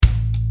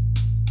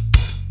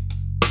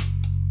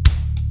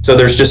So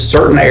there's just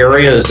certain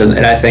areas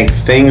and I think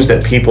things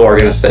that people are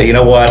going to say, you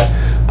know what,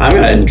 I'm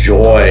going to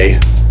enjoy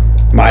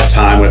my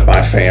time with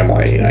my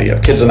family. You know, you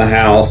have kids in the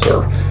house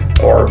or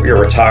you're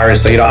retired,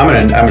 so I'm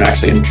going to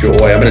actually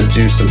enjoy. I'm going to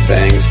do some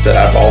things that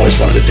I've always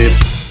wanted to do.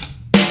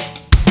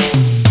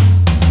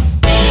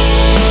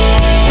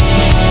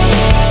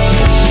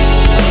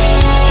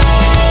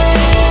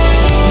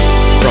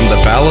 From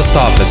the Ballast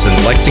office in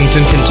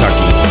Lexington,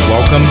 Kentucky,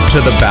 welcome to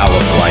the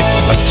Ballast Life,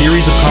 a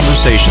series of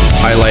conversations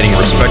highlighting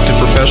respected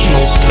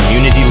professionals,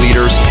 community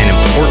leaders, and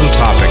important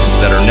topics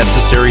that are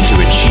necessary to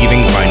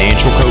achieving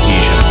financial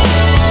cohesion.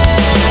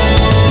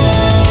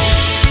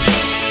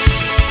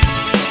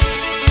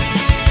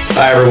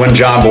 Hi everyone,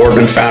 John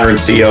Boardman, founder and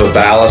CEO of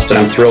Ballast, and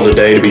I'm thrilled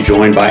today to be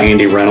joined by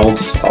Andy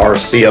Reynolds, our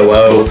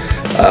COO,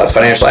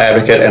 financial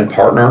advocate and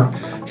partner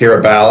here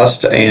at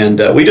Ballast. And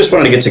we just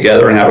wanted to get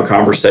together and have a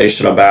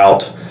conversation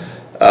about,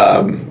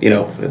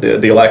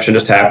 the election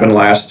just happened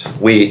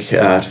last week.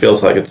 It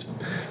feels like it's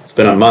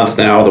been a month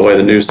now, the way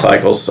the news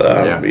cycles,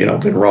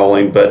 been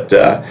rolling. But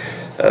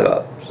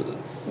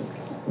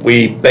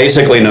we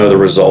basically know the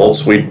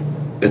results. The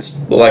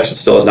election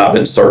still has not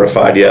been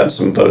certified yet.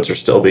 Some votes are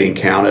still being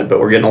counted, but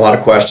we're getting a lot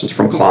of questions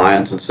from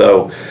clients. And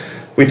so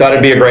we thought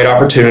it'd be a great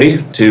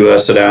opportunity to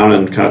sit down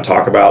and kind of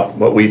talk about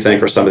what we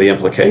think are some of the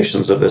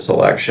implications of this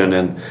election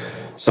and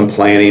some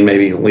planning,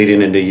 maybe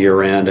leading into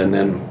year end, and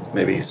then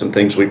maybe some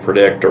things we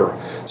predict or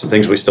some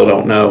things we still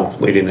don't know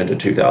leading into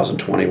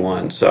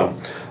 2021. So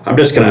I'm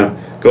just going to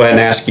go ahead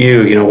and ask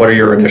you, what are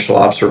your initial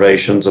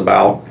observations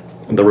about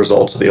the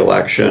results of the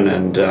election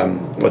and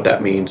what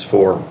that means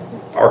for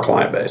our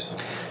client base?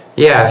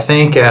 Yeah, I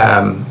think,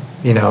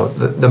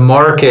 the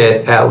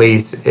market at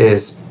least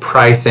is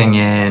pricing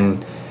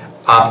in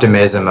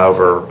optimism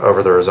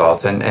over the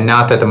results. And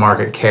not that the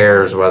market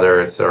cares whether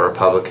it's a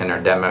Republican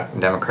or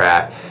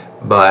Democrat,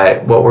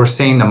 but what we're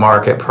seeing the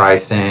market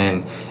price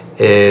in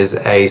is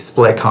a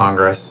split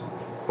Congress,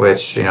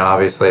 which,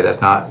 obviously that's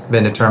not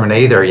been determined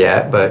either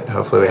yet, but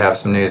hopefully we have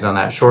some news on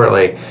that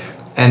shortly.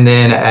 And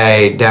then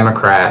a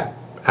Democrat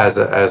as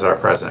our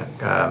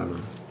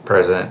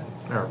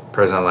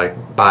President-elect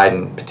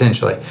Biden,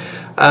 potentially.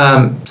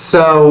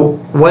 So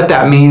what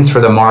that means for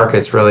the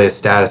markets really is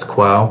status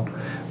quo,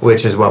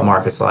 which is what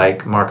markets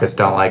like. Markets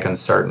don't like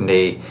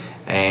uncertainty,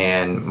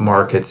 and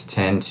markets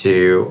tend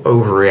to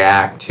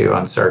overreact to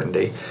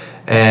uncertainty.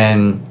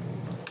 And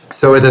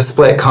so with a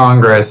split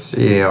Congress,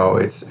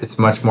 it's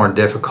much more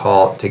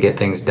difficult to get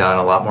things done,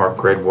 a lot more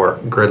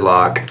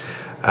gridlock,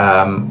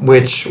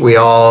 which we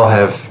all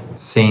have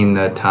seen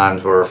the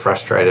times where we're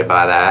frustrated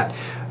by that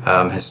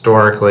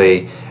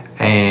historically.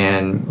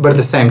 But at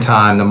the same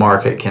time, the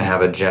market can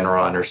have a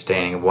general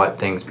understanding of what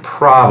things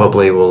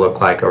probably will look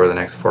like over the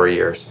next 4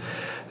 years.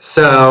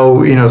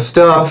 So,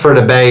 still up for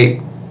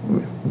debate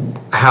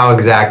how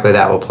exactly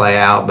that will play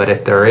out. But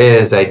if there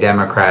is a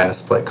Democrat and a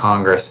split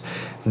Congress,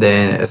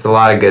 then it's a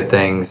lot of good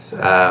things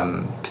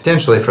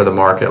potentially for the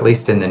market, at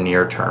least in the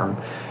near term,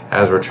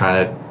 as we're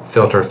trying to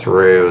filter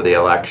through the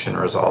election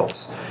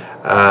results.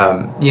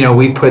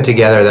 We put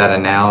together that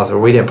analysis, or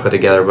we didn't put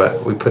together,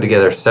 but we put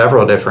together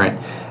several different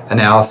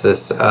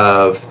analysis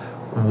of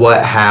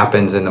what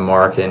happens in the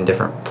market and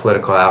different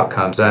political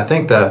outcomes. And I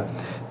think the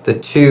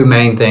two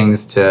main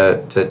things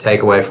to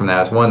take away from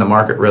that is, one, the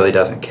market really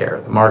doesn't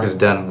care. The market's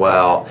done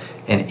well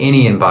in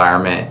any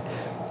environment,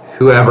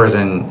 whoever's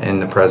in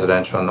the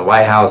presidential and the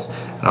White House,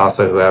 and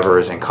also whoever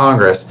is in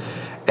Congress.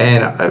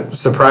 And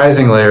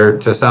surprisingly, or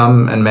to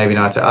some and maybe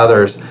not to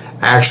others,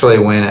 actually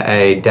when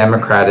a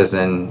Democrat is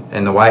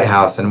in the White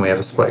House and we have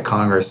a split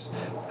Congress,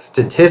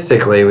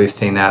 statistically, we've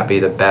seen that be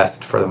the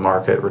best for the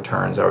market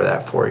returns over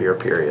that 4-year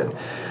period.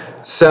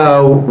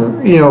 So,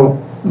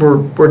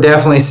 we're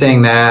definitely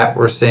seeing that.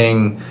 We're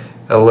seeing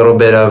a little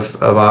bit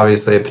of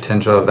obviously a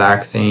potential of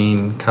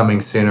vaccine coming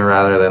sooner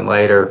rather than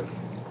later.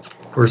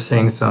 We're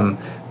seeing some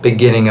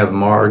beginning of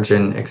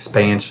margin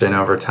expansion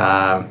over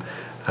time.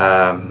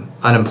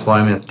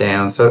 Unemployment's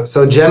down.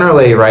 So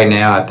generally right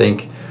now, I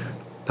think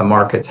the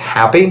market's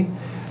happy.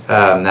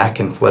 That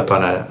can flip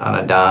on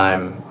a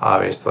dime,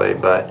 obviously,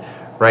 but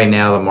right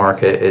now the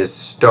market is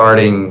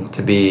starting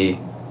to be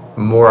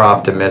more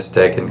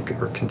optimistic and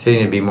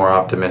continue to be more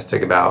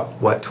optimistic about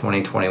what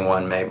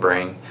 2021 may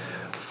bring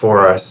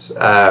for us.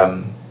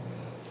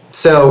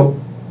 So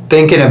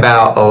thinking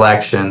about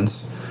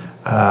elections,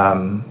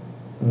 I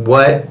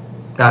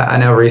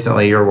know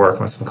recently you're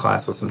working with some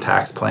clients with some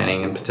tax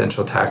planning and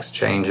potential tax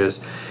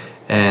changes,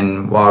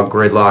 and while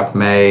gridlock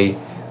may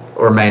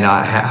or may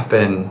not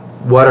happen,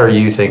 what are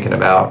you thinking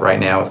about right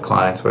now with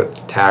clients with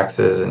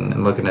taxes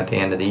and looking at the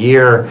end of the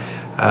year,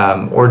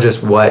 or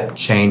just what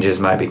changes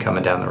might be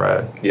coming down the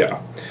road? Yeah.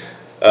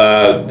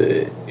 I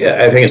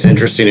think it's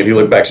interesting. If you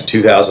look back to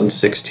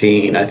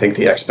 2016, I think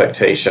the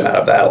expectation out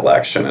of that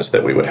election is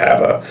that we would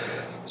have a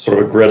sort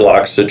of a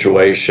gridlock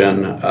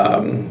situation.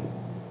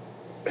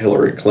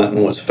 Hillary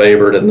Clinton was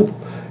favored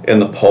in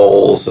the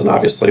polls, and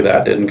obviously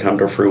that didn't come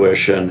to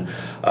fruition.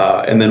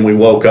 And then we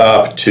woke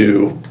up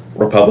to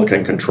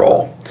Republican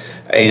control.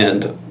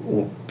 And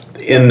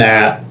in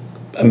that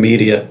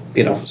immediate,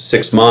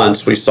 6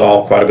 months, we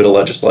saw quite a bit of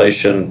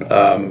legislation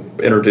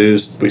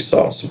introduced. We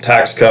saw some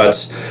tax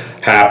cuts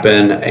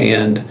happen,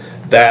 and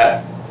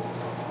that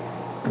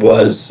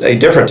was a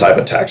different type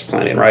of tax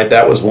planning, right?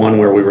 That was one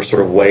where we were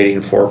sort of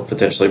waiting for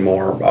potentially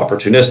more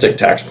opportunistic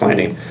tax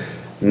planning.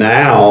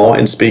 Now,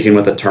 in speaking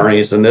with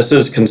attorneys, and this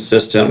is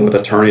consistent with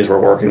attorneys we're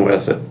working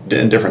with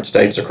in different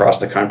states across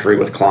the country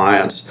with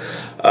clients,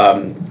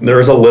 there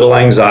is a little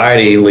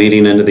anxiety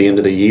leading into the end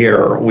of the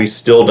year. We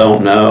still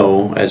don't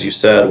know, as you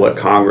said, what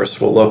Congress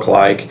will look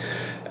like.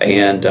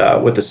 And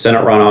with the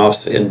Senate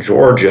runoffs in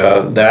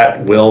Georgia,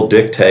 that will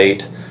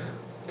dictate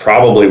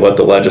probably what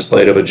the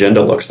legislative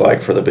agenda looks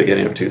like for the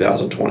beginning of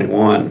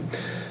 2021.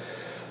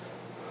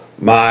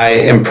 My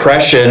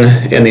impression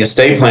in the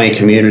estate planning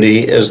community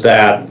is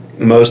that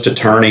most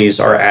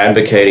attorneys are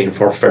advocating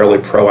for fairly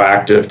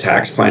proactive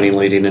tax planning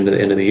leading into the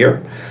end of the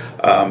year.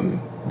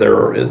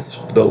 There is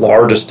the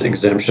largest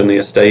exemption, the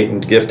estate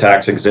and gift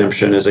tax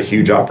exemption, is a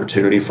huge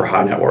opportunity for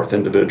high net worth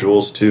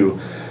individuals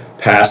to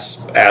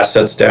pass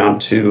assets down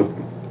to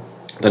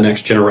the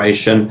next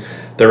generation.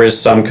 There is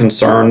some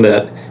concern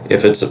that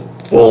if it's a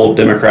full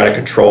Democratic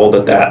control,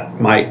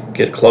 that might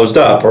get closed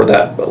up, or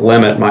that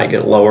limit might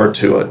get lowered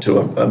to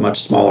a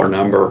much smaller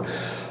number.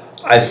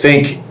 I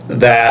think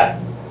that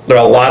there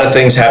are a lot of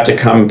things have to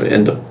come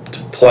into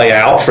play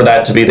out for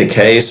that to be the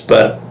case,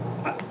 but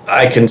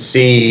I can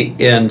see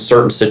in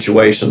certain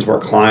situations where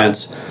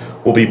clients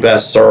will be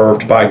best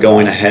served by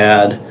going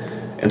ahead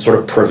and sort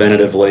of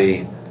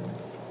preventatively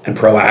and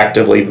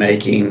proactively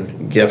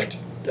making gifts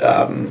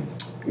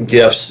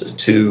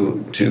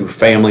to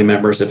family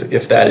members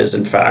if that is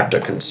in fact a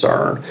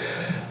concern.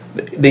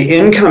 The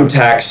income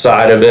tax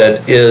side of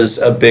it is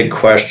a big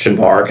question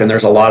mark, and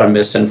there's a lot of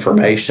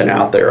misinformation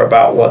out there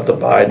about what the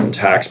Biden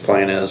tax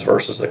plan is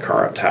versus the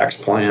current tax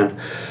plan.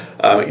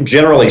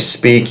 Generally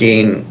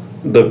speaking,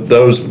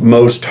 those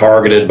most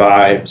targeted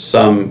by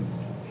some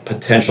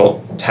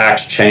potential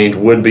tax change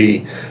would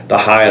be the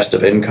highest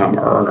of income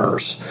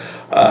earners.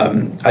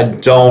 I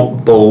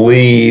don't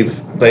believe,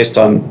 based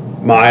on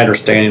my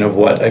understanding of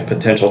what a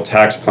potential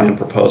tax plan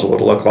proposal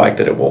would look like,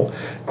 that it will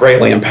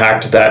greatly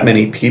impact that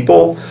many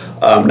people.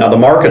 Now, the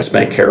markets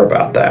may care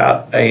about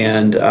that,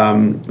 and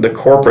the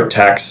corporate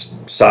tax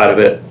side of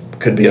it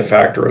could be a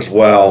factor as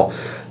well.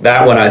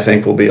 That one, I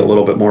think, will be a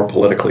little bit more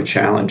politically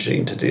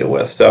challenging to deal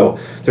with. So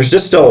there's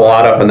just still a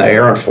lot up in the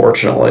air,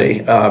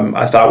 unfortunately.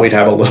 I thought we'd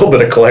have a little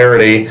bit of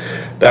clarity.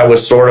 That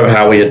was sort of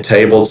how we had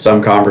tabled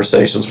some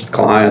conversations with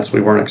clients. We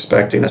weren't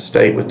expecting a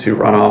state with 2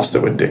 runoffs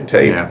that would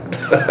dictate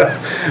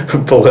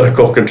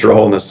political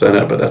control in the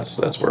Senate, but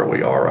that's where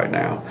we are right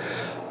now.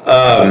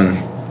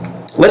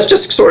 Let's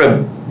just sort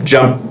of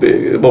jump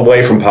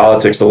away from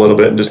politics a little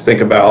bit and just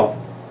think about,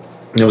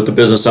 with the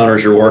business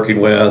owners you're working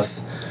with,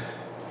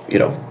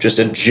 just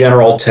a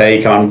general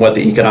take on what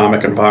the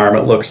economic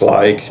environment looks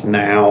like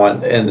now,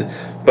 and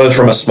both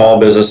from a small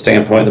business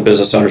standpoint, the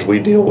business owners we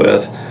deal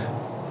with,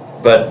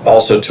 but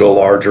also to a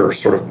larger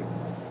sort of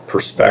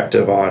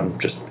perspective on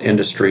just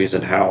industries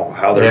and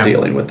how they're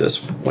dealing with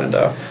this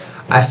window.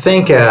 I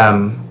think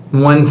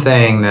one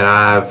thing that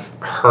I've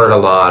heard a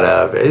lot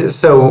of is,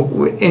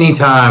 so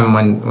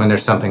anytime when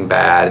there's something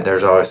bad,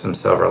 there's always some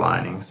silver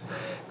linings.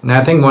 And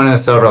I think one of the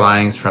silver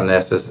linings from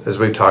this, as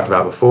we've talked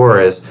about before,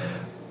 is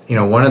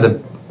one of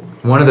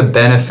the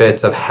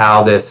benefits of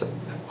how this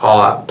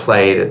all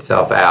played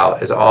itself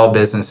out is all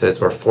businesses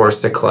were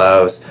forced to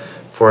close,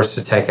 forced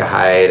to take a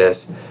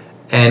hiatus.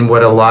 And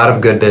what a lot of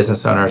good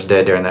business owners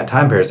did during that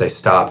time period is they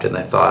stopped and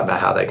they thought about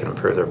how they could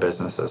improve their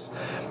businesses.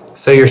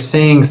 So you're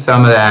seeing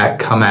some of that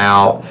come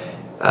out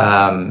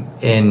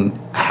in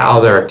how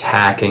they're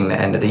attacking the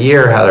end of the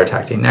year, how they're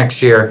attacking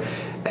next year.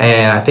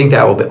 And I think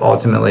that will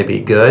ultimately be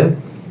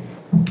good.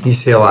 You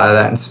see a lot of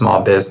that in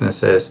small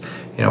businesses.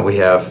 We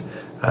have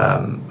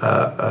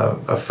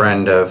a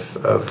friend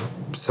of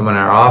someone in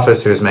our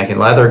office who was making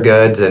leather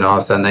goods, and all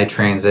of a sudden they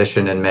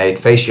transitioned and made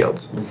face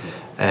shields.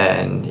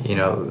 And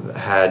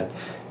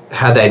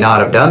had they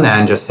not have done that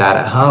and just sat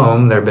at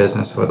home, their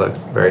business would look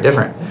very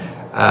different.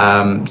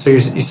 So you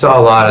saw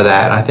a lot of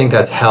that, and I think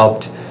that's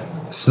helped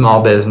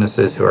small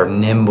businesses who are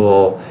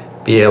nimble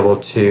be able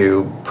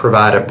to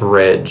provide a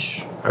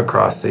bridge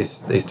across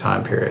these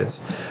time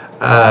periods.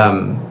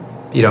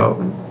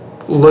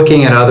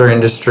 Looking at other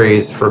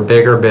industries for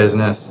bigger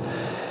business,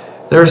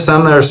 there are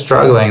some that are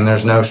struggling.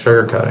 There's no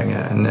sugarcoating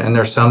it, and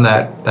there's some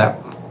that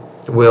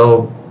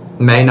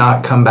may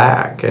not come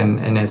back, and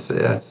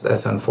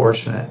that's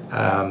unfortunate.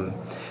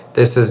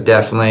 This has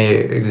definitely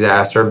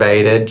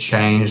exacerbated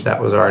change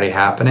that was already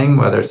happening,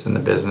 whether it's in the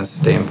business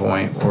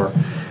standpoint or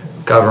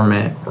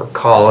government or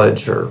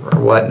college or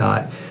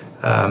whatnot.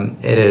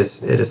 It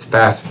is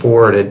fast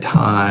forwarded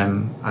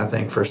time, I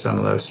think, for some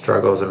of those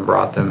struggles and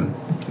brought them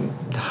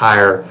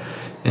higher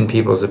in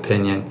people's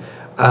opinion.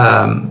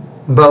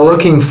 But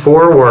looking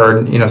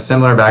forward,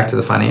 similar back to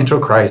the financial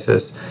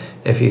crisis,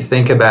 if you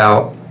think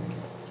about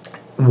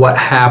what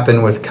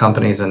happened with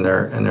companies and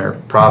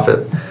their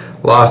profit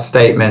loss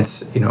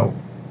statements,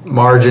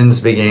 margins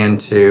began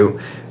to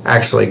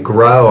actually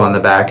grow on the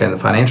back end of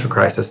the financial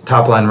crisis.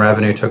 Top line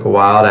revenue took a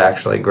while to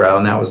actually grow,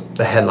 and that was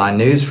the headline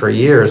news for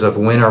years of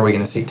when are we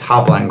going to see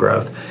top line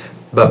growth.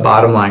 But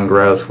bottom line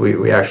growth,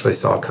 we actually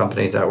saw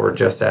companies that were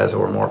just as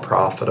or more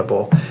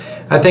profitable.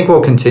 I think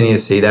we'll continue to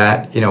see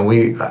that.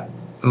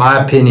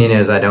 My opinion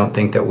is I don't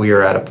think that we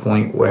are at a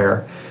point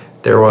where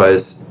there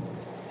was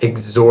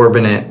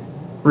exorbitant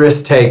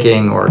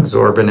risk-taking or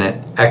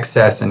exorbitant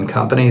excess in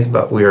companies,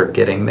 but we are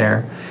getting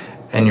there.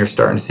 And you're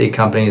starting to see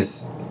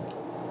companies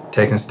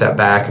taking a step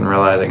back and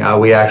realizing, oh,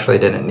 we actually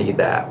didn't need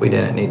that. We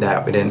didn't need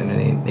that. We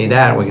didn't need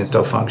that, and we can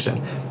still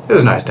function. It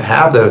was nice to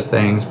have those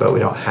things, but we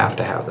don't have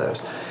to have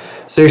those.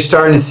 So you're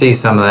starting to see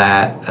some of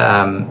that.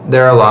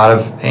 There are a lot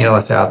of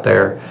analysts out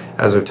there,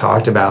 as we've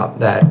talked about,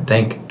 that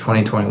think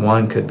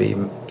 2021 could be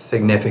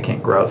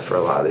significant growth for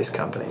a lot of these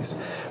companies.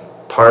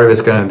 Part of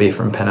it's going to be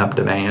from pent-up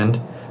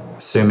demand,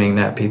 assuming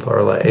that people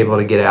are able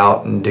to get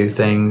out and do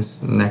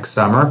things next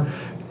summer.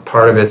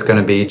 Part of it's going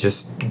to be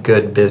just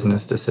good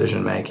business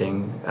decision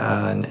making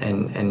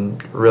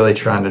and really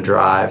trying to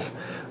drive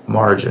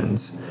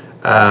margins.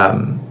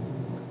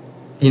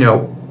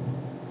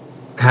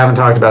 Haven't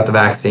talked about the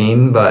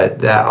vaccine, but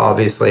that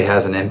obviously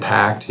has an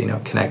impact,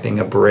 connecting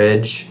a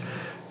bridge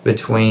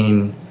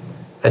between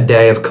a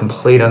day of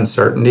complete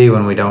uncertainty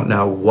when we don't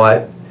know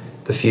what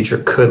the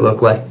future could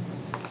look like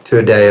to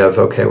a day of,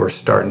 okay, we're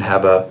starting to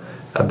have a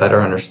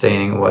better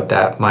understanding of what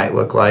that might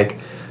look like.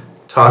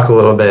 Talk a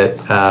little bit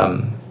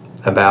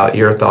about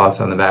your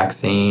thoughts on the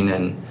vaccine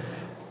and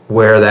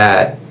where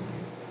that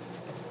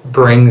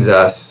brings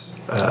us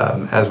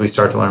as we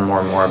start to learn more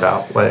and more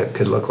about what it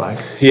could look like.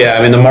 Yeah,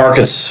 I mean, the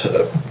markets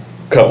a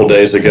couple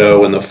days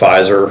ago when the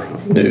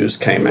Pfizer news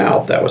came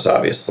out, that was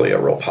obviously a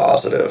real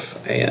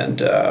positive, and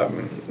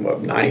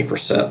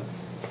 90%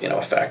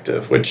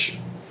 effective, which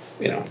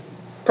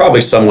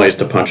probably some ways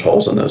to punch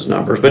holes in those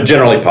numbers, but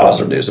generally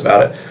positive news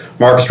about it.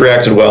 Markets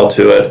reacted well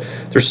to it.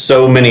 There's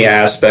so many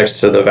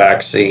aspects to the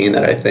vaccine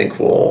that I think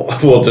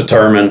will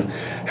determine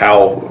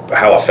how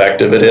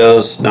effective it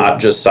is, not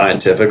just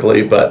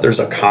scientifically, but there's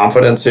a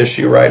confidence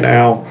issue right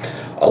now.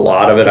 A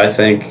lot of it, I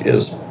think,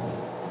 is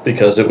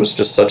because it was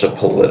just such a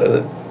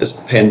this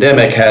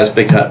pandemic has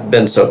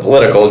been so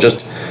political,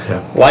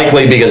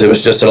 likely because it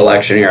was just an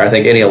election year. I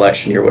think any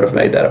election year would have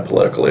made that a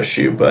political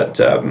issue, but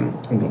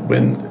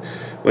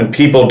when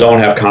people don't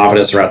have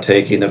confidence around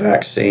taking the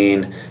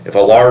vaccine, if a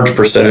large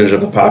percentage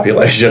of the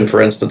population,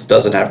 for instance,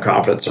 doesn't have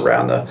confidence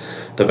around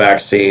the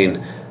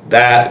vaccine,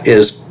 that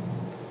is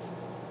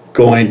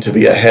going to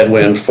be a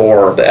headwind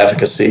for the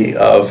efficacy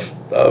of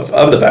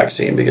the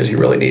vaccine, because you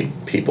really need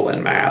people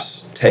in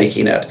mass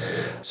taking it.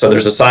 So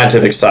there's a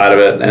scientific side of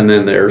it, and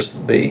then there's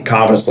the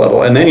confidence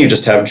level, and then you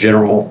just have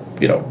general,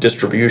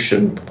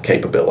 distribution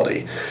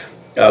capability,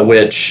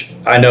 which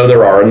I know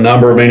there are a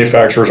number of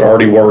manufacturers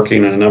already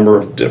working on a number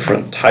of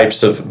different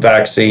types of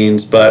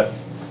vaccines, but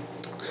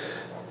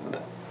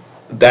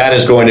that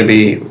is going to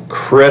be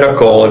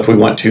critical if we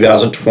want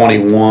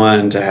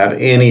 2021 to have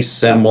any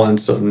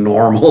semblance of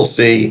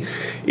normalcy,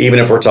 even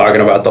if we're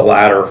talking about the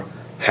latter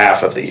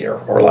half of the year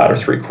or latter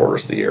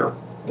 3/4 of the year.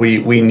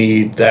 We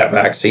need that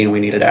vaccine. We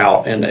need it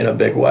out in a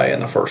big way in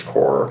the first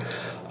quarter.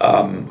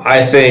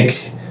 I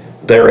think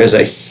there is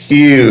a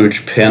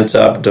huge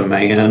pent-up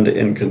demand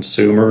in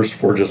consumers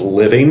for just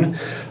living,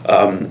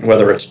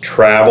 whether it's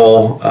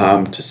travel,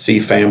 to see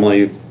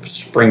family,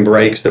 spring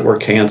breaks that were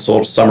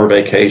canceled, summer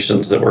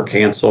vacations that were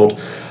canceled.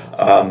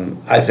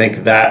 I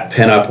think that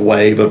pent-up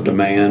wave of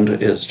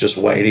demand is just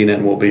waiting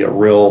and will be a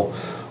real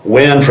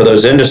win for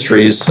those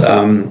industries.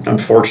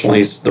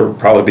 Unfortunately, there will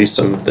probably be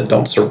some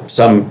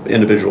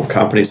individual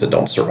companies that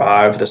don't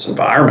survive this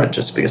environment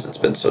just because it's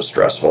been so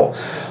stressful.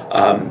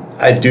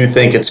 I do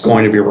think it's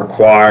going to be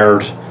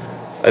required.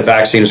 A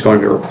vaccine is going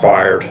to be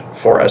required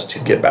for us to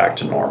get back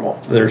to normal.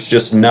 There's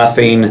just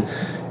nothing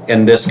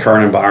in this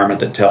current environment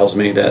that tells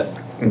me that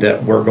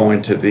we're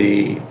going to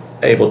be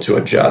able to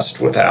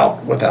adjust without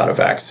a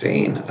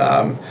vaccine.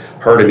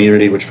 Herd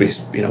immunity, which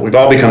we've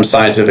all become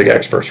scientific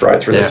experts right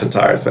through this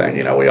entire thing.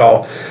 We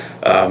all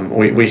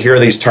we hear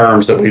these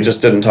terms that we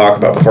just didn't talk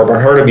about before.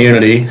 But herd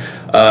immunity,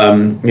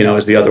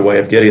 is the other way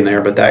of getting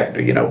there. But that,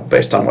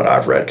 based on what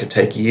I've read, could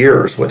take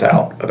years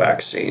without a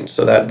vaccine.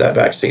 So that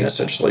vaccine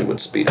essentially would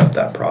speed up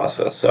that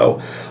process.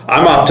 So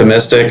I'm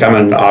optimistic. I'm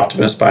an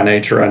optimist by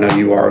nature. I know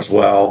you are as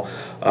well.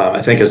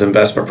 I think as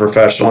investment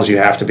professionals, you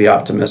have to be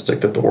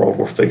optimistic that the world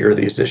will figure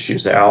these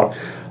issues out.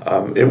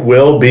 It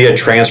will be a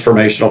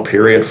transformational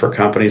period for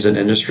companies and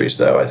industries,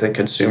 though. I think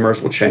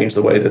consumers will change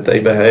the way that they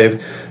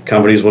behave.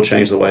 Companies will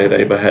change the way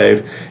they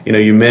behave.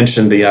 You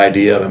mentioned the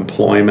idea of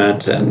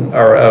employment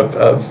or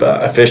of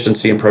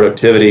efficiency and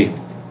productivity.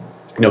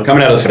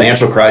 Coming out of the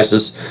financial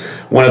crisis,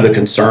 one of the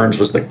concerns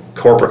was the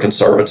corporate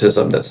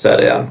conservatism that set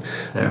in.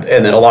 Yeah.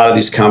 And then a lot of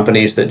these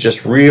companies that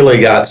just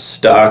really got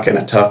stuck in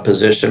a tough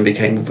position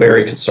became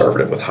very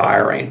conservative with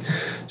hiring.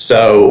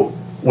 So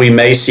we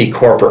may see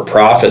corporate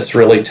profits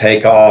really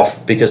take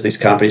off because these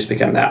companies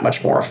become that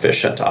much more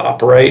efficient to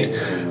operate.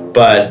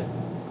 But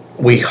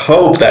we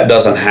hope that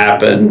doesn't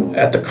happen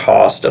at the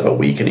cost of a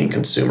weakening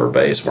consumer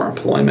base where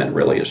employment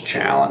really is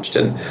challenged,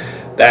 and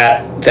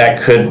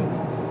that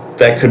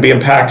could be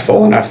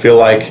impactful. And I feel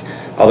like,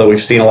 although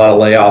we've seen a lot of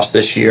layoffs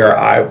this year,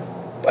 I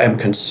am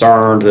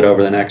concerned that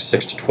over the next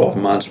 6 to 12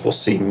 months we'll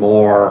see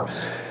more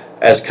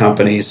as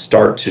companies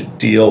start to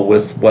deal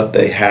with what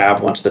they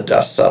have once the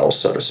dust settles,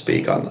 so to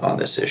speak, on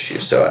this issue.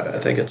 So I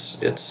think it's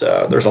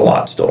there's a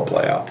lot still to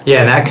play out. Yeah,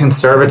 and that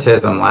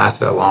conservatism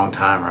lasted a long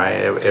time,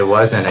 right? It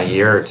wasn't a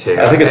year or two.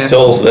 I think it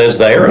still is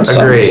there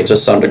to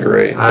some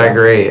degree. I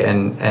agree,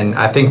 and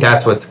I think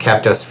that's what's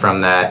kept us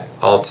from that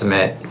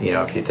ultimate.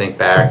 If you think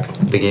back,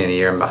 beginning of the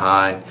year and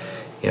behind,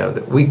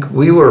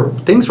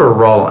 things were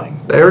rolling.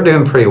 They were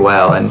doing pretty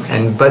well,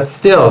 but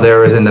still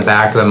there was in the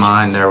back of the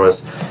mind there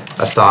was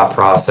a thought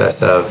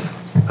process of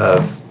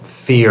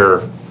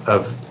fear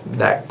of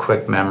that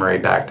quick memory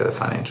back to the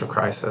financial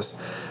crisis.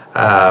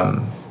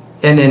 And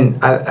then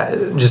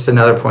just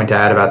another point to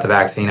add about the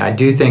vaccine, I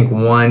do think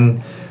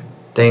one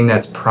thing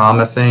that's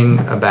promising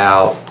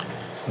about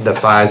the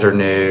Pfizer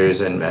news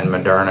and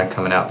Moderna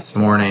coming out this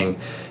morning,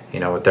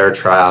 with their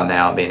trial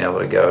now being able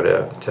to go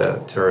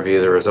to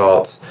review the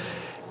results,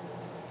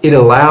 it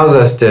allows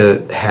us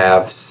to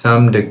have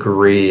some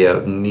degree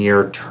of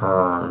near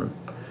term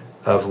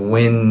of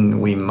when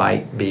we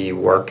might be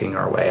working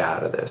our way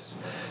out of this.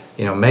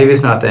 Maybe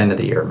it's not the end of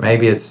the year,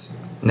 maybe it's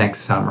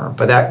next summer,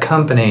 but that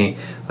company,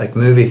 like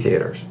movie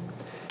theaters,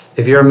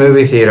 if you're a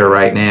movie theater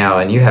right now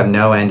and you have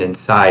no end in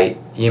sight,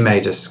 you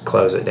may just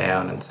close it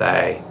down and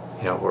say,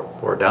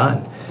 we're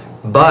done.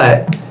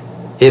 But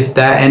if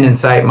that end in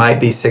sight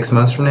might be 6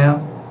 months from now,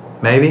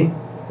 maybe,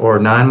 or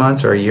 9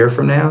 months or a year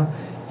from now,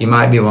 you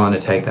might be willing to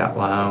take that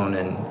loan,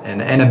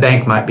 and a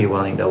bank might be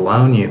willing to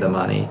loan you the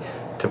money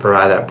to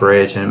provide that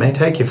bridge, and it may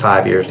take you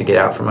 5 years to get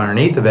out from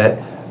underneath of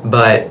it,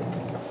 but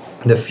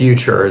the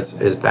future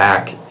is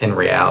back in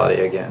reality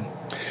again.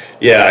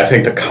 Yeah, I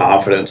think the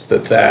confidence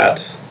that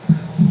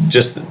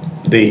just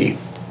the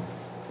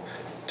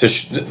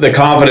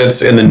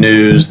confidence in the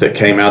news that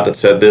came out that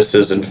said this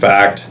is in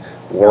fact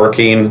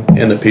working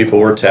in the people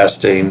we're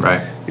testing.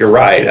 Right. You're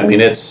right. I mean,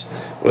 it's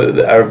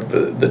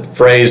the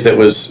phrase that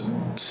was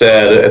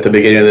said at the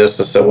beginning of this.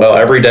 I said, well,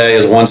 every day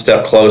is one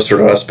step closer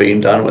to us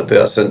being done with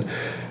this, and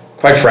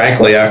quite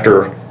frankly,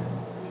 after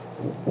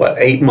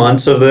 8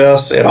 months of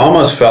this, it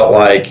almost felt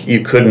like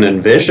you couldn't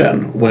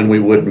envision when we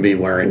wouldn't be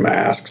wearing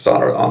masks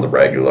on the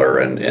regular,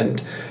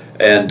 and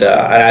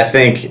I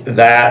think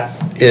that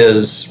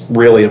is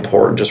really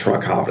important just from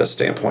a confidence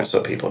standpoint,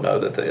 so people know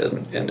that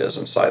the end is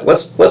in sight.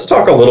 Let's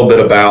talk a little bit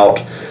about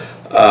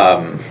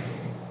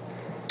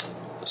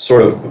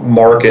sort of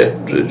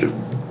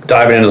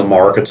diving into the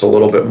markets a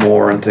little bit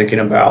more and thinking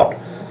about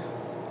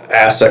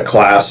asset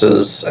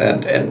classes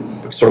and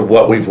sort of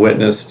what we've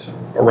witnessed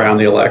around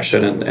the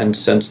election and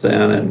since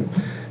then, and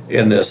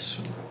in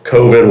this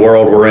COVID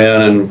world we're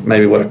in, and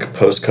maybe what a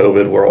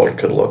post-COVID world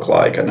could look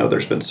like. I know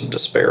there's been some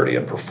disparity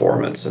in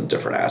performance in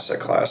different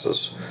asset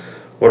classes.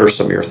 What are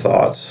some of your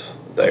thoughts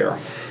there?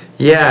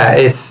 Yeah,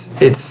 it's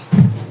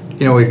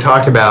we've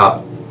talked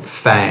about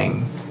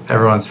FANG.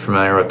 Everyone's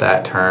familiar with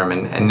that term,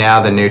 and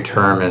now the new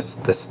term is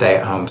the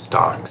stay-at-home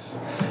stocks.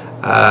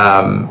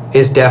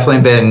 It's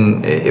definitely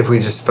been, if we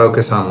just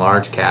focus on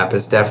large cap,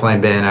 it's definitely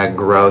been a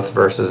growth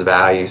versus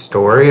value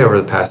story over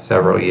the past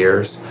several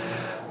years.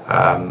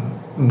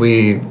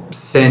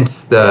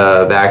 Since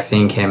the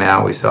vaccine came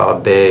out, we saw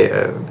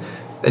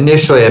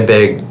initially a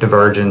big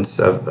divergence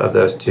of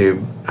those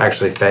two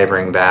actually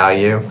favoring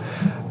value.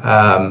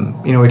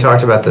 We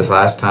talked about this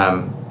last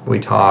time we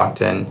talked,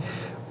 and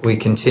we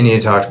continue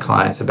to talk to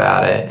clients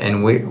about it,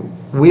 and we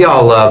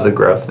all love the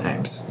growth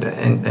names,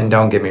 and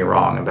don't get me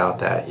wrong about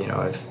that.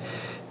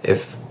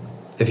 If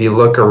you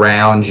look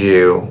around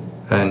you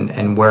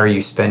and where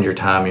you spend your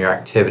time, your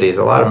activities,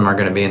 a lot of them are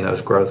going to be in those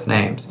growth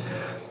names.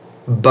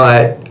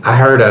 But I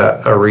heard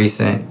a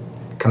recent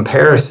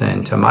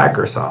comparison to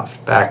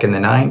Microsoft back in the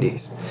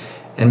 90s.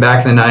 And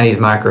back in the 90s,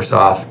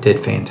 Microsoft did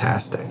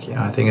fantastic.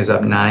 I think it was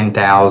up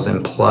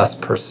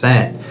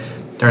 9,000+%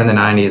 during the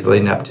 90s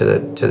leading up to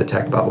the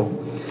tech bubble.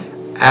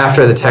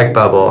 After the tech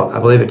bubble, I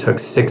believe it took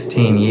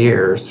 16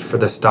 years for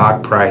the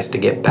stock price to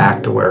get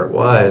back to where it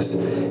was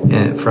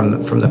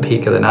from the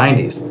peak of the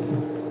 90s.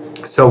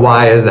 So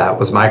why is that?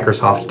 Was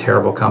Microsoft a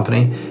terrible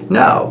company?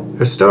 No, it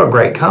was still a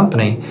great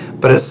company,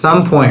 but at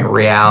some point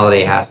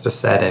reality has to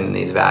set in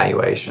these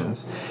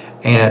valuations.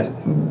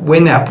 And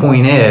when that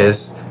point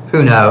is,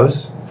 who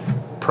knows?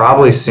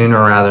 Probably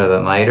sooner rather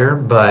than later,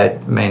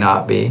 but may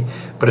not be.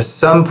 But at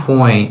some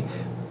point,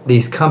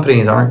 these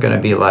companies aren't going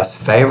to be less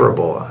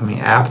favorable. I mean,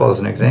 Apple, as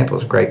an example,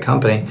 is a great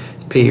company.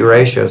 Its PE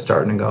ratio is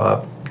starting to go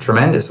up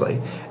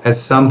tremendously. At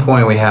some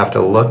point, we have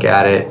to look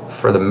at it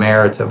for the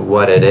merits of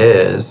what it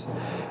is.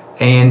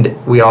 And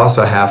we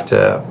also have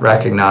to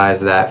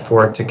recognize that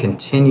for it to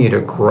continue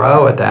to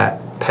grow at that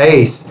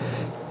pace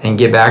and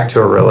get back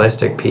to a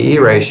realistic PE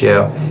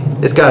ratio,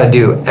 it's got to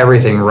do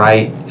everything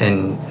right,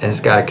 and it's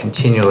got to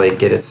continually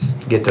get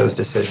those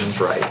decisions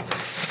right.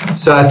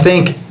 So I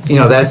think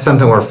that's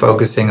something we're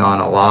focusing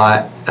on a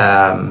lot.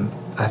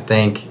 I I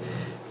think,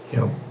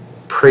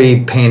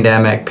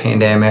 pre-pandemic,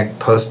 pandemic,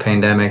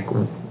 post-pandemic,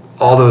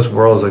 all those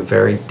worlds look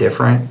very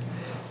different,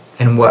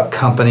 and what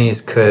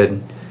companies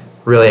could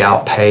really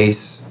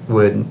outpace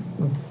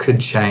could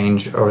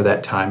change over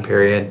that time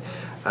period.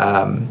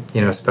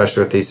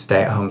 Especially with these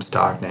stay-at-home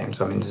stock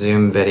names. I mean,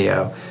 Zoom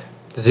video.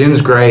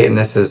 Zoom's great, and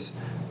this has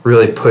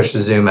really pushed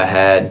Zoom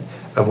ahead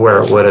of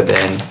where it would have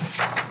been.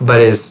 But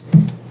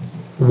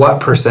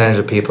what percentage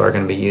of people are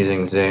going to be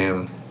using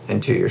Zoom in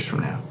 2 years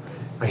from now?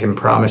 I can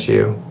promise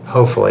you,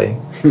 hopefully,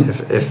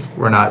 if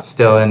we're not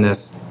still in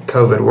this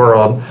COVID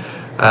world,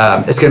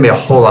 it's going to be a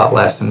whole lot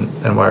less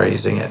than we're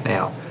using it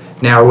now.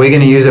 Now, are we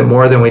going to use it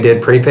more than we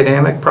did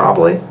pre-pandemic?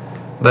 Probably.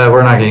 But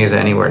we're not going to use it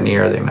anywhere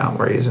near the amount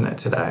we're using it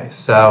today.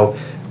 So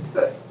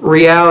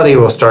reality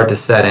will start to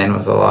set in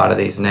with a lot of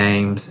these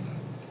names.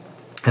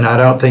 And I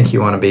don't think you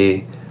want to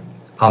be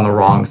on the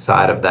wrong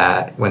side of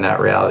that when that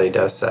reality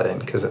does set in,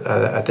 because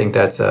I think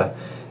that's an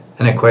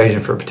equation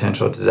for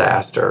potential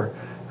disaster.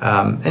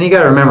 And you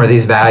got to remember,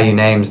 these value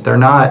names, they're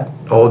not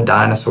old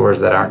dinosaurs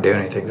that aren't doing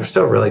anything. They're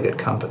still really good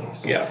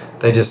companies. Yeah.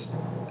 They just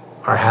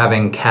are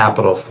having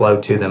capital flow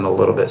to them a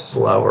little bit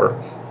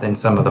slower than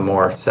some of the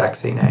more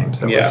sexy names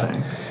that we're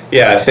seeing.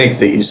 Yeah, I think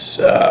these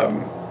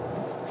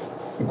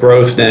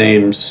growth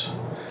names,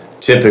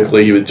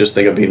 typically you would just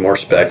think of being more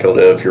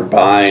speculative. You're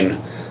buying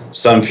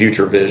some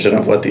future vision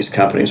of what these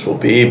companies will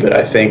be, but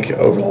I think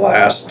over the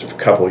last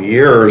couple of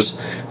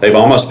years, they've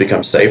almost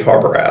become safe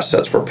harbor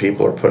assets where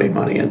people are putting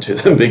money into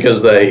them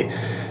because they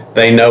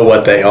know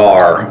what they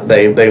are.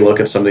 They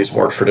look at some of these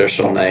more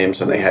traditional names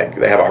and they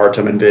have a hard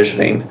time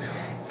envisioning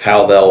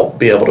how they'll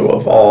be able to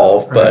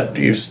evolve. Right. But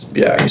you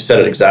said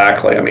it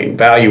exactly. I mean,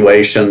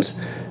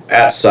 valuations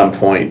at some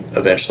point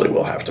eventually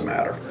will have to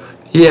matter.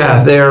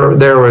 Yeah,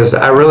 there was,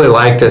 I really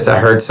like this. I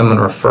heard someone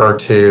refer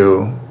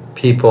to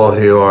people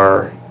who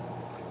are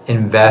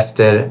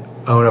invested,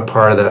 own a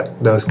part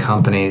of those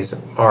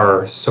companies,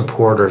 are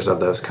supporters of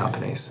those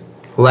companies.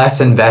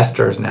 Less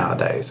investors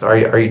nowadays.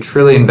 Are you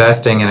truly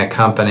investing in a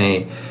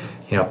company,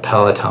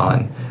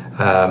 Peloton?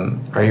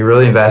 Are you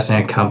really investing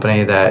in a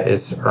company that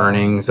its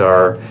earnings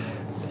are,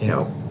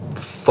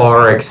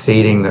 far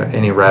exceeding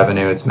any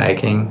revenue it's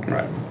making?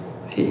 Right.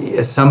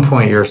 At some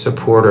point, you're a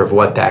supporter of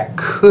what that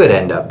could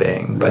end up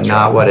being, but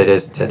not what it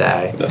is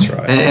today. That's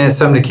right. And it's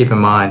something to keep in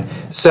mind.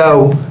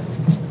 So,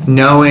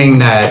 knowing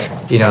that,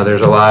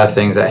 there's a lot of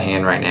things at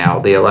hand right now.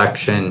 The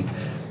election,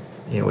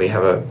 we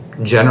have a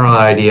general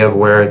idea of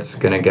where it's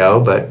going to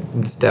go, but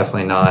it's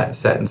definitely not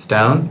set in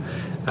stone.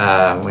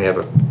 We have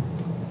a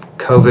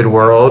COVID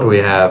world, we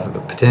have a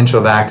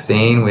potential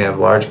vaccine, we have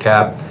large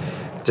cap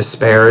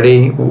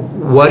disparity.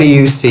 What do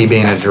you see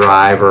being a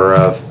driver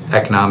of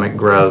economic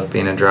growth,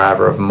 being a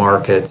driver of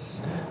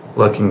markets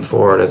looking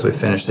forward as we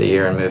finish the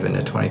year and move into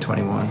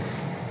 2021?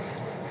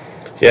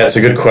 Yeah, it's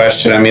a good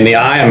question. I mean, the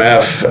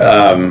IMF,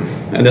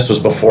 and this was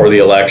before the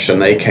election,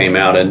 they came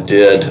out and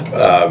did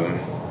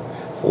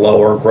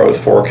lower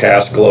growth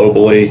forecasts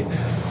globally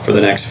for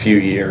the next few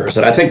years.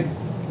 And I think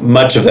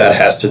much of that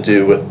has to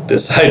do with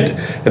this. I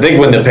think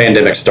when the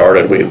pandemic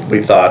started,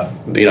 we thought,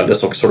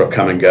 this will sort of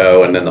come and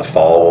go, and in the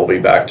fall we'll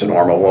be back to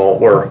normal. Well,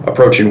 we're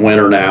approaching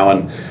winter now,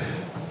 and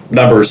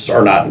numbers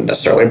are not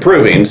necessarily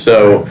improving.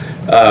 So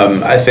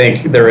I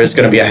think there is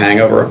going to be a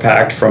hangover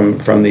impact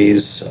from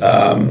these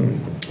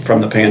from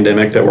the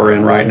pandemic that we're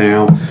in right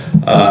now.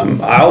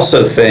 I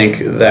also think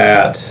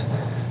that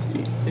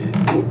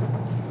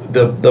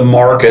the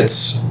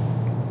markets,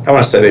 I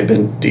want to say they've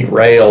been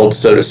derailed,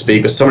 so to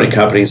speak, but so many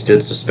companies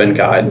did suspend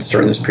guidance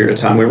during this period of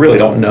time. We really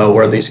don't know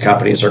where these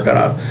companies are going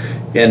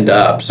to end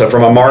up. So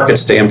from a market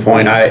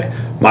standpoint,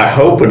 my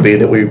hope would be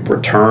that we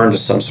return to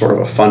some sort of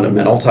a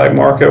fundamental type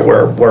market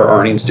where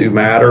earnings do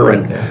matter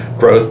and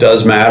growth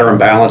does matter and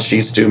balance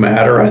sheets do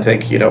matter. I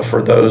think,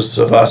 for those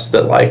of us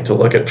that like to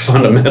look at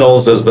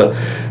fundamentals as the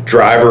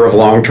driver of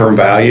long-term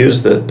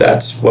values,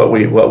 that's what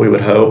we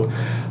would hope.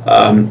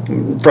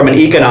 From an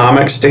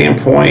economic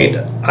standpoint,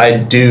 I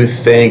do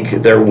think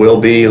there will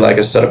be, like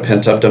I said, a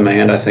pent-up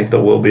demand. I think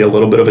there will be a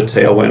little bit of a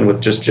tailwind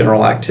with just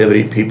general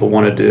activity people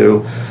want to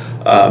do,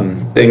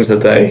 things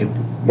that they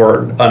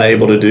were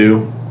unable to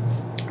do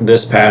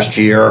this past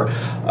year.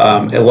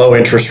 And low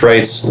interest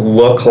rates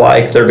look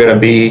like they're going to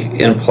be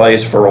in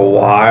place for a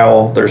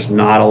while. There's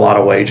not a lot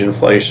of wage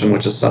inflation,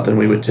 which is something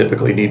we would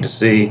typically need to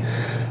see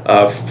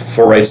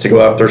for rates to go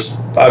up. There's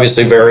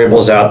obviously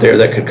variables out there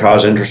that could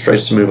cause interest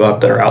rates to move up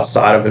that are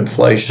outside of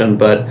inflation.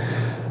 But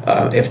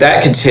if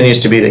that continues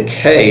to be the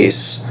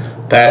case,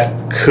 that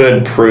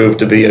could prove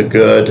to be a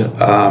good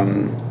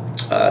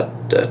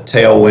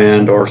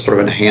tailwind or sort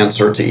of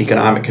enhancer to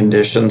economic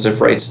conditions if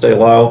rates stay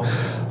low.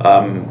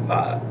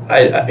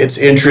 It's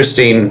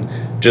interesting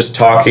just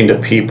talking to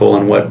people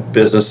and what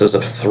businesses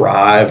have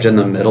thrived in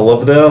the middle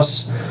of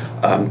this.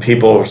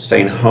 People are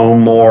staying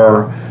home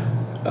more.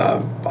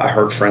 I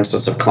heard, for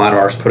instance, of a client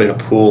of ours putting a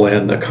pool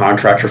in, the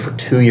contractors were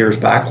 2 years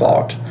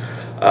backlogged.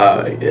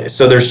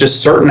 So there's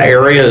just certain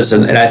areas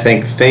and I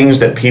think things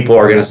that people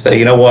are going to say,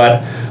 you know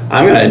what,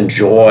 I'm going to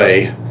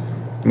enjoy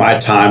my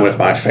time with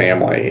my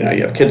family.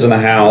 You have kids in the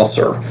house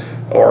or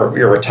or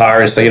you're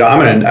retired and say, I'm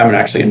gonna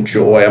actually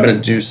enjoy. I'm gonna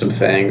do some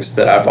things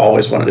that I've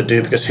always wanted to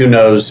do, because who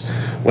knows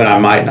when I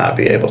might not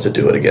be able to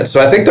do it again.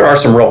 So I think there are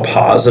some real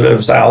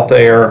positives out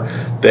there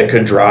that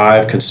could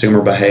drive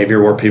consumer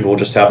behavior, where people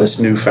just have this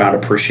newfound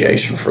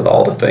appreciation for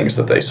all the things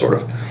that they sort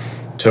of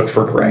took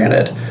for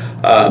granted.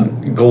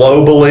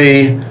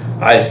 Globally,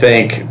 I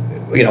think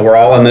we're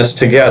all in this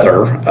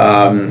together.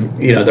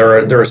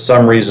 There is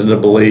some reason to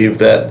believe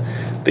that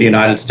the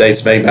United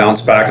States may bounce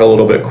back a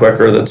little bit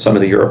quicker than some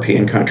of the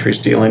European countries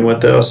dealing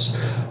with this.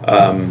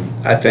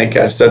 I think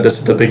I said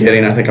this at the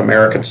beginning. I think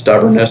American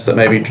stubbornness that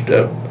maybe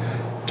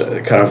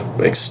kind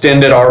of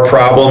extended our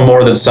problem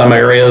more than some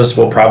areas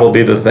will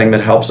probably be the thing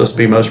that helps us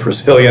be most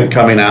resilient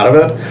coming out of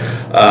it.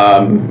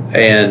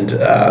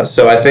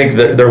 So I think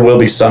that there will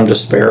be some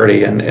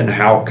disparity in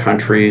how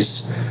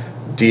countries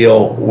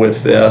deal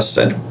with this,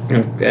 and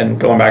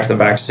going back to the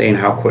vaccine,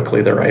 how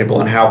quickly they're able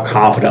and how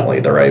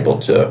confidently they're able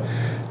to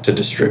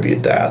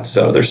distribute that.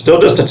 So there's still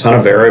just a ton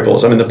of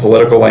variables. I mean, the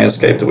political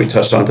landscape that we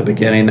touched on at the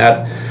beginning,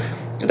 that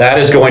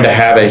is going to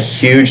have a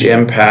huge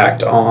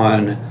impact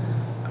on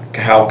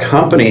how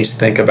companies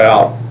think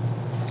about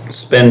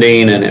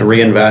spending and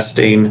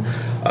reinvesting.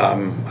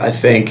 I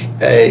think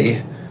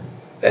a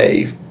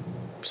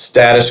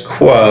status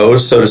quo,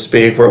 so to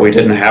speak, where we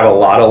didn't have a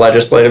lot of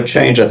legislative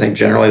change, I think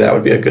generally that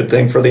would be a good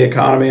thing for the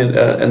economy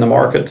and the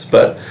markets.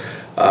 But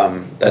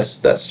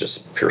that's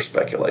just pure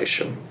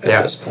speculation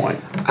at this point.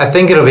 I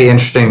think it'll be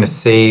interesting to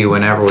see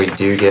whenever we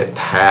do get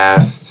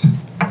past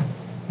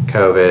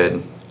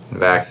COVID,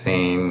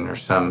 vaccine, or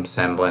some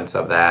semblance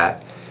of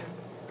that,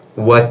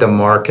 what the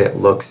market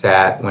looks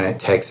at when it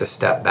takes a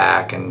step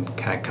back and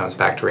kind of comes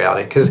back to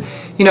reality. Because,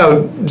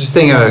 just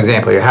think of an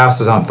example. Your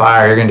house is on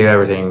fire. You're going to do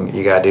everything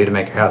you got to do to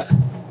make your house,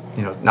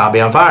 not be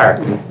on fire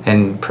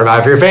and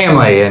provide for your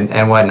family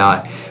and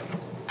whatnot.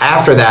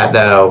 After that,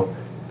 though,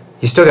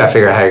 you still got to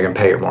figure out how you're going to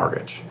pay your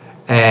mortgage.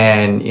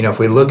 And, if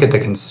we look at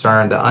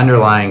the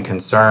underlying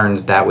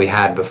concerns that we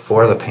had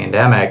before the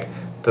pandemic,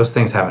 those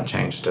things haven't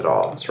changed at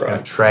all. That's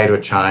right. Trade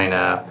with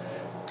China,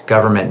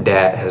 government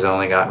debt has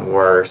only gotten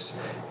worse.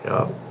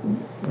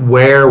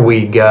 Where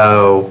we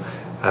go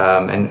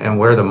and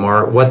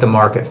where what the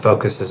market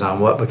focuses on,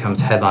 what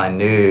becomes headline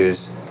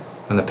news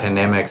when the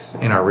pandemic's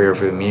in our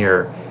rearview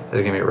mirror,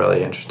 is going to be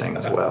really interesting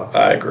as well.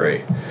 I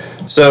agree.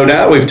 So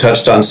now that we've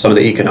touched on some of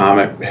the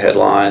economic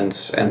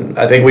headlines, and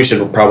I think we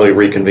should probably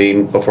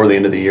reconvene before the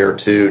end of the year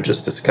too,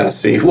 just to kind of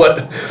see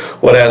what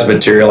has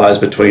materialized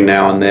between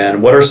now and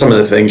then. What are some of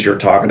the things you're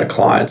talking to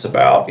clients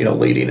about,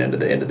 leading into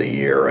the end of the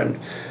year? And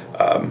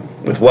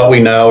with what we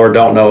know or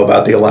don't know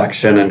about the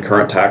election and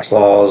current tax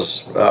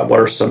laws, what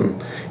are some,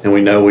 and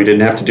we know we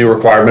didn't have to do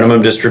required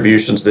minimum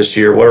distributions this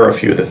year. What are a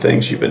few of the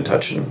things you've been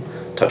touching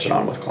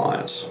on with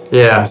clients?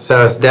 Yeah,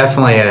 so it's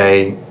definitely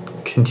a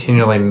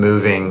continually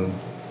moving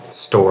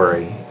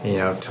story.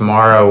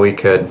 Tomorrow we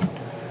could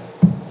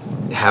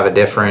have a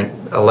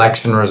different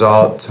election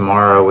result.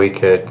 Tomorrow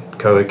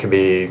COVID could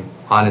be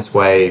on its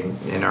way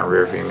in our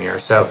rearview mirror.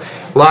 So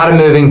a lot of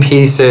moving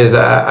pieces.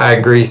 I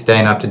agree,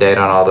 staying up to date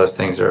on all those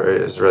things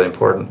is really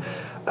important.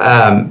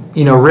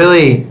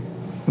 Really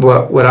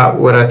what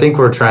I think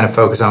we're trying to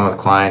focus on with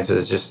clients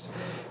is just,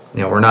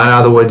 we're not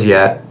out of the woods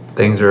yet.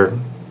 Things are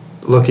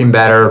looking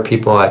better.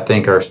 People, I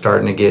think, are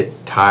starting to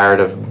get tired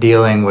of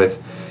dealing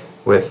with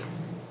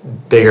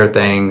bigger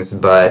things,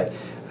 but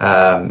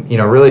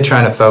really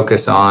trying to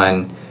focus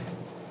on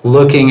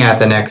looking at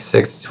the next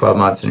 6 to 12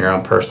 months in your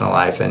own personal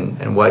life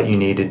and what you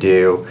need to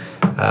do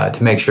to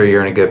make sure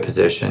you're in a good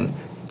position.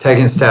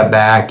 Taking a step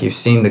back, you've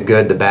seen the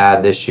good, the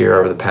bad this year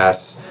over the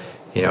past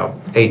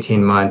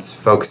 18 months,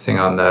 focusing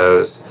on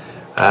those.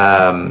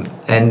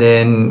 And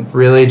then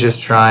really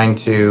just trying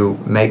to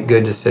make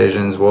good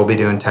decisions. We'll be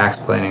doing tax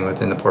planning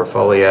within the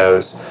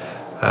portfolios,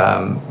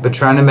 but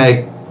trying to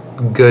make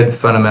good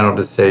fundamental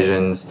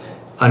decisions,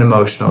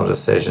 unemotional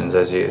decisions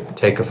as you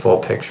take a full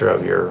picture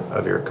of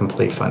your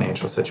complete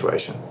financial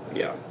situation.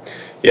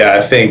 Yeah,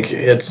 I think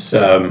it's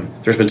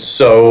there's been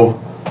so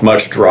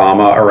much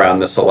drama around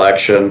this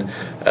election,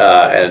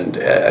 and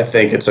I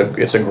think it's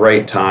a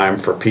great time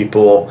for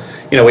people.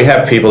 We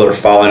have people that are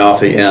falling off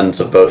the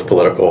ends of both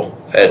political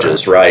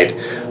edges, right?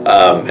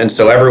 And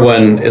so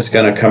everyone is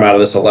going to come out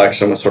of this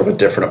election with sort of a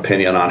different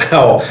opinion on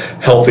how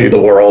healthy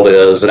the world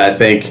is. And I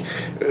think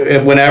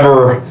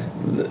whenever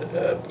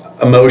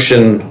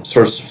emotion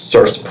sort of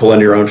starts to pull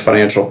into your own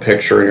financial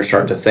picture and you're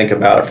starting to think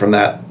about it from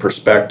that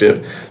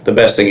perspective, the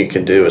best thing you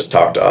can do is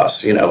talk to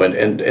us,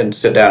 and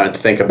sit down and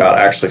think about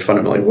actually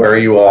fundamentally where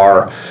you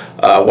are,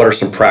 what are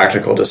some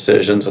practical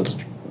decisions, and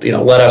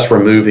let us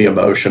remove the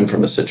emotion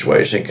from the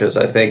situation, because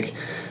I think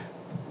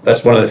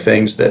that's one of the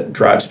things that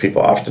drives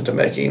people often to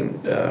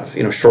making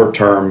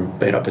short-term,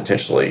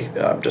 potentially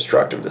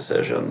destructive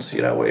decisions,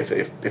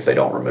 if they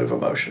don't remove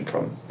emotion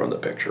from the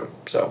picture.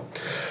 So,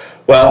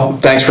 well,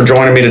 thanks for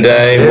joining me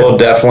today. Yeah. We'll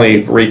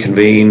definitely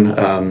reconvene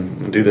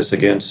and do this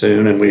again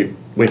soon, and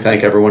we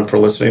thank everyone for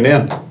listening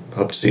in.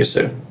 Hope to see you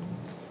soon.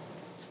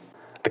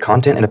 The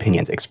content and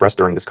opinions expressed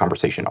during this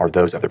conversation are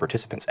those of the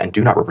participants and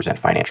do not represent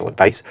financial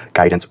advice,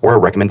 guidance, or a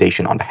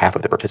recommendation on behalf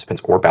of the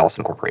participants or Ballast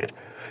Incorporated.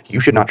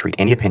 You should not treat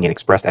any opinion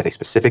expressed as a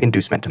specific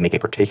inducement to make a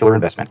particular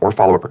investment or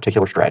follow a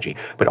particular strategy,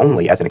 but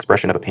only as an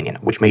expression of opinion,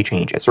 which may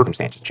change as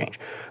circumstances change.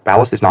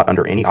 Ballast is not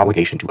under any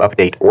obligation to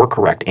update or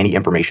correct any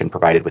information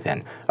provided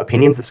within.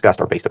 Opinions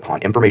discussed are based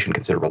upon information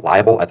considered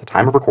reliable at the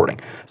time of recording.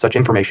 Such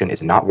information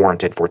is not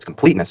warranted for its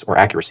completeness or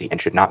accuracy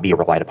and should not be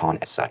relied upon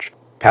as such.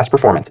 Past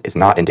performance is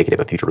not indicative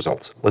of future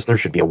results.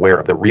 Listeners should be aware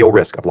of the real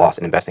risk of loss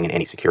in investing in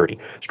any security.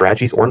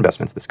 Strategies or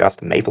investments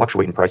discussed may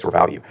fluctuate in price or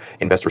value.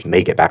 Investors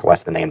may get back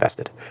less than they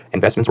invested.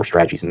 Investments or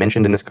strategies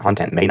mentioned in this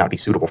content may not be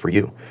suitable for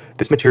you.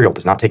 This material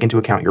does not take into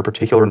account your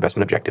particular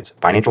investment objectives,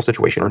 financial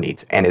situation, or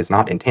needs, and is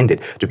not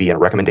intended to be a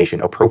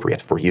recommendation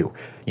appropriate for you.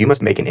 You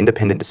must make an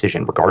independent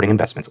decision regarding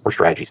investments or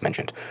strategies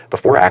mentioned.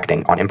 Before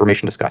acting on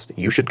information discussed,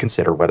 you should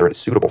consider whether it is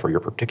suitable for your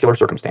particular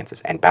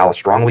circumstances, and Ballast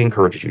strongly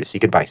encourages you to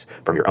seek advice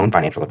from your own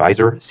financial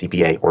advisor,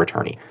 CPA, or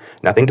attorney.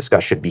 Nothing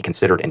discussed should be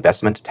considered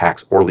investment,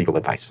 tax, or legal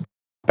advice.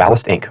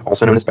 Ballast Inc.,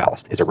 also known as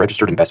Ballast, is a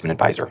registered investment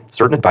advisor.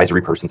 Certain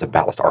advisory persons of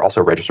Ballast are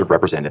also registered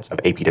representatives of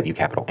APW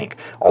Capital Inc.,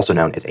 also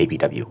known as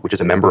APW, which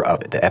is a member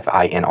of the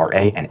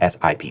FINRA and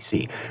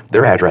SIPC.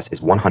 Their address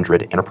is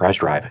 100 Enterprise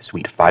Drive,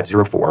 Suite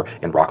 504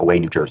 in Rockaway,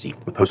 New Jersey,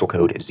 with postal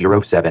code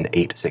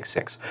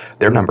 07866.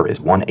 Their number is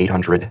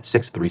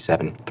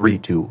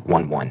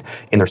 1-800-637-3211.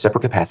 In their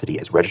separate capacity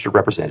as registered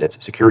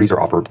representatives, securities are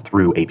offered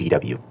through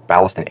APW.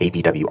 Ballast and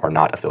APW are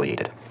not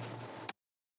affiliated.